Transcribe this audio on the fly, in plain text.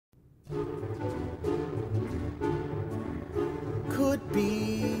Could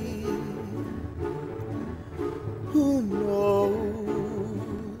be. Who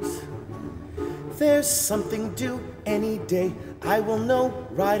knows? There's something due any day. I will know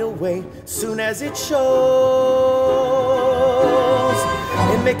right away, soon as it shows.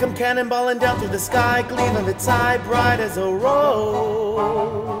 It may come cannonballing down through the sky, gleam of its eye bright as a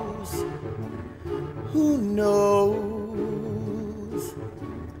rose. Who knows?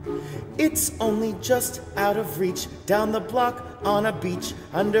 It's only just out of reach, down the block, on a beach,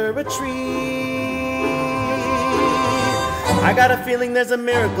 under a tree. I got a feeling there's a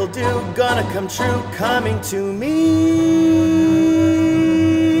miracle due, gonna come true, coming to me.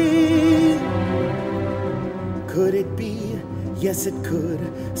 Could it be? Yes, it could.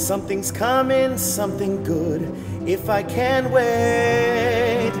 Something's coming, something good. If I can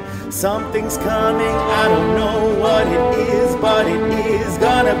wait, something's coming. I don't know what it is, but it is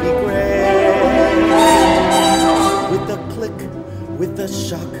gonna be great. With a click, with a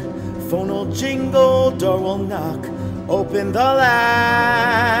shock, phone will jingle, door will knock. Open the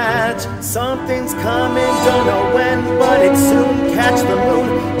latch, something's coming, don't know when, but it's soon. Catch the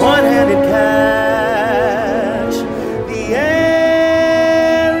moon, one-handed catch. The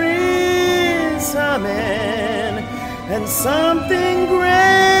air is humming, and something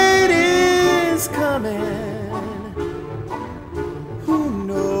great is coming. Who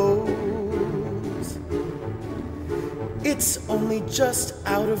knows? It's only just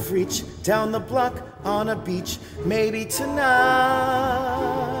out of reach, down the block, on a beach, maybe tonight,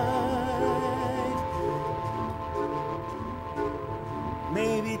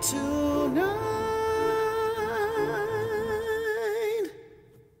 maybe tonight.